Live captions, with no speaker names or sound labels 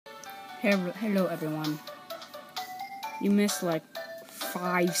Hello everyone. You missed like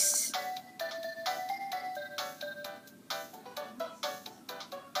 5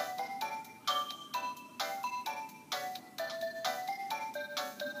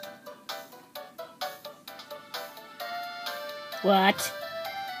 What?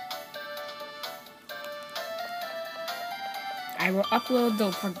 I will upload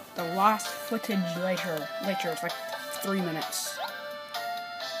the last footage later. It's like 3 minutes.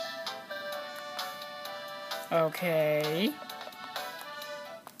 Okay.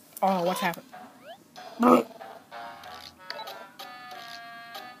 Oh, what's happened?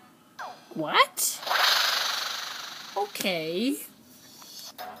 What? Okay.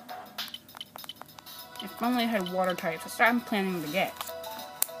 If only I had water types, that's what I'm planning to get.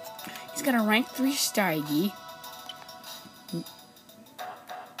 He's got a rank 3 Steige.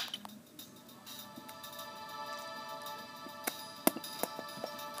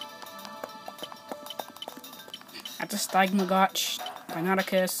 That's a Stygmagotch,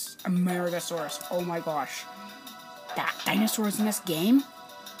 Deinonychus, Amargasaur. Oh my gosh. That dinosaur's in this game?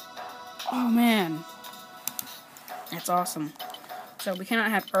 Oh man. That's awesome. So we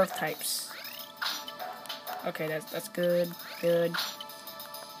cannot have earth types. Okay, that's good. Good.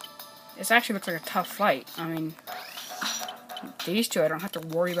 This actually looks like a tough fight. I mean, these two I don't have to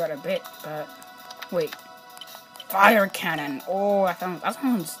worry about a bit, but wait. Fire cannon. Oh, that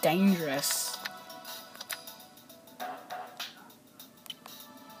sounds dangerous.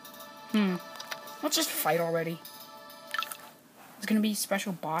 Let's just fight already. It's gonna be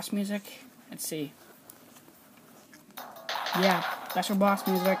special boss music. Let's see. Yeah, special boss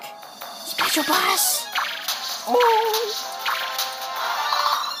music. Special boss! Oh!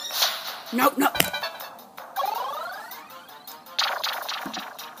 No, no!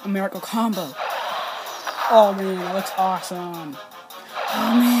 A miracle combo. Oh man, that looks awesome.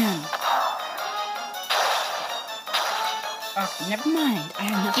 Oh man. Okay, never mind. I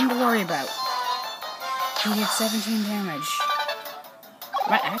have nothing to worry about. He did 17 damage.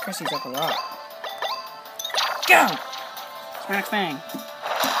 My accuracy's up a lot. Go! Smack Fang.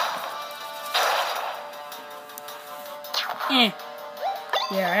 Eh.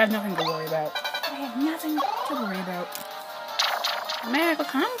 Yeah, I have nothing to worry about. Magical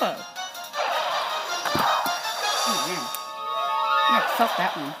combo. Oh man. I felt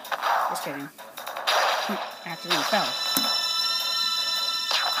that one. Just kidding. Accidentally fell.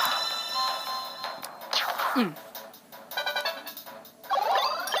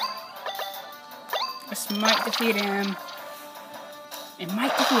 This might defeat him. It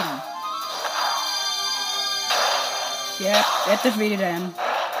might defeat him. Yep, it defeated him.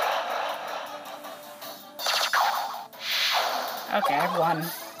 Okay, I've won.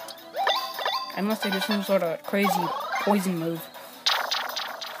 Unless they do some sort of crazy poison move.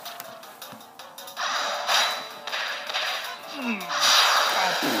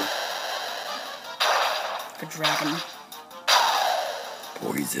 The dragon.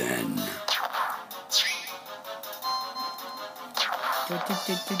 Poison.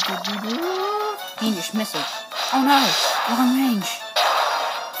 Fiendish missile. Oh no! Long range.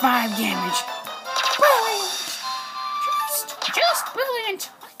 5 damage. Brilliant! Just brilliant!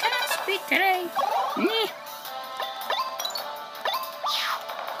 I cannot speak today.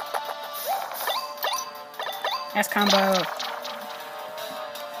 That's combo.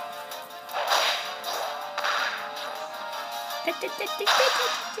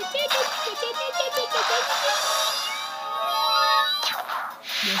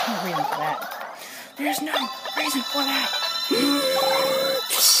 There's no reason for that. There's no reason for that.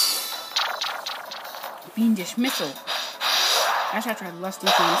 Fiendish missile. That's after I had less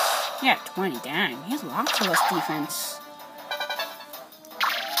defense. Yeah, 20. Dang, he has lots of less defense.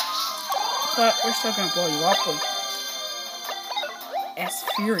 But we're still gonna blow you up with S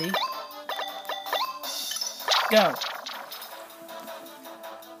Fury. Go.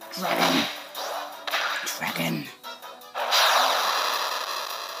 Dragon. Dragon.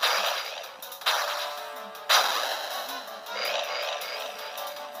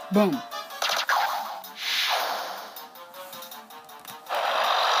 Boom.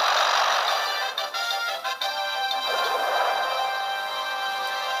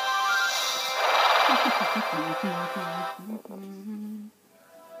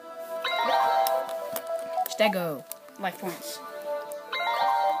 Stego. Life points.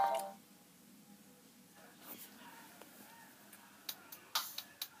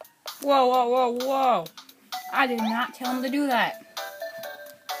 Whoa, whoa, whoa, whoa. I did not tell him to do that.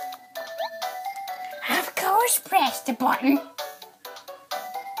 Of course, press the button.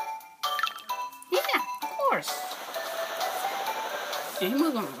 Yeah, of course. And he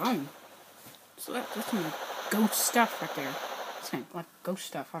moved on his own. So that's some ghost stuff right there. It's like ghost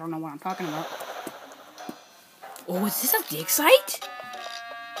stuff. I don't know what I'm talking about. Oh, is this a dig site?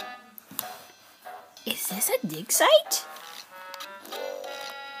 Is this a dig site?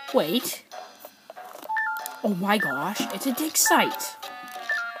 Wait. Oh my gosh, it's a dig site.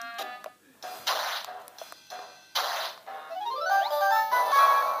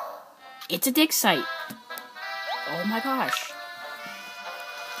 It's a dig site. Oh my gosh.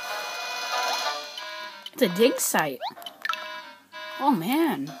 It's a dig site. Oh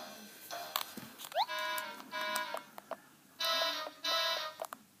man.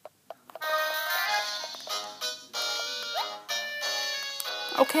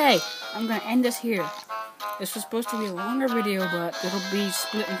 Okay, I'm gonna end this here. This was supposed to be a longer video, but it'll be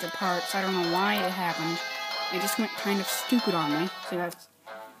split into parts. I don't know why it happened. It just went kind of stupid on me. So that's...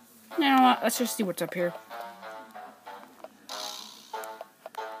 You know what? Let's just see what's up here.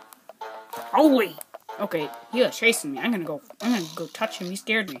 Holy! Okay, he was chasing me. I'm gonna go touch him. He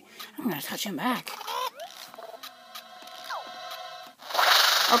scared me. I'm gonna touch him back.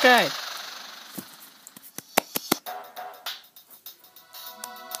 Okay.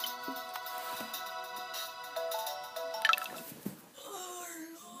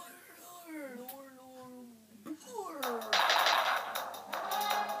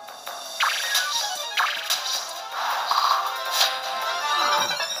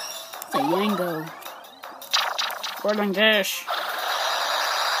 It's a Yango. Whirling Dish.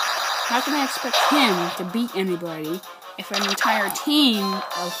 How can I expect him to beat anybody if an entire team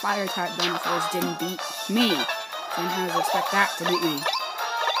of fire-type dinosaurs didn't beat me? Then how does he expect that to beat me?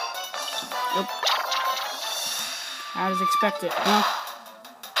 Nope. How does he expect it? Huh?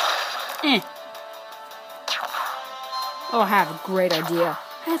 Oh, I have a great idea.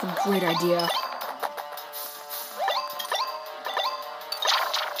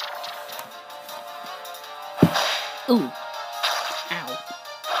 Ooh. Ow.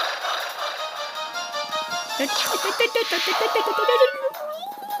 So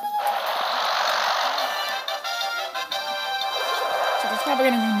there's probably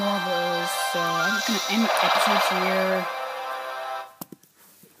gonna be more of those, so I'm just gonna end the episode here.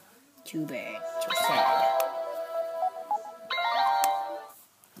 Too bad. Too sad.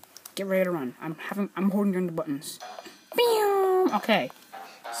 Get ready to run. I'm holding down the buttons. Okay.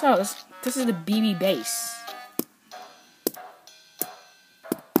 So this is the BB base.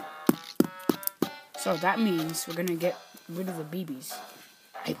 So that means we're gonna get rid of the BBs.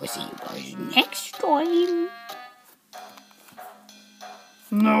 I will see you guys next time.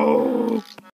 No.